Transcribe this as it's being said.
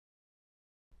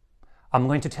I'm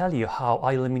going to tell you how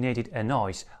I eliminated a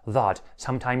noise that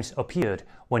sometimes appeared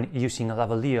when using a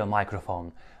lavalier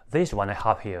microphone. This one I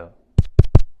have here.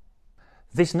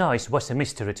 This noise was a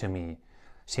mystery to me,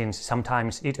 since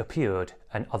sometimes it appeared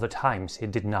and other times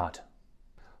it did not.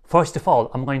 First of all,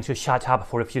 I'm going to shut up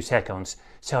for a few seconds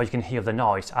so you can hear the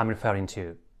noise I'm referring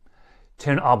to.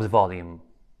 Turn up the volume.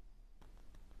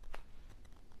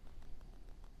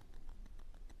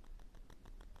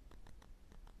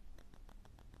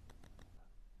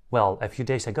 Well, a few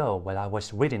days ago, while I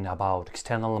was reading about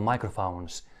external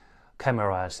microphones,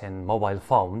 cameras and mobile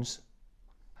phones,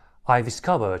 I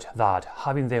discovered that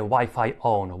having the Wi-Fi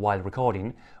on while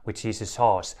recording, which is a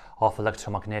source of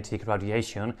electromagnetic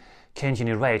radiation, can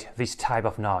generate this type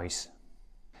of noise.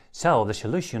 So the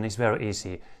solution is very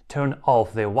easy. Turn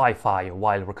off the Wi-Fi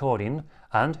while recording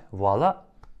and voila!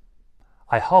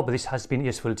 I hope this has been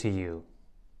useful to you.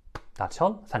 That's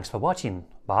all. Thanks for watching.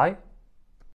 Bye.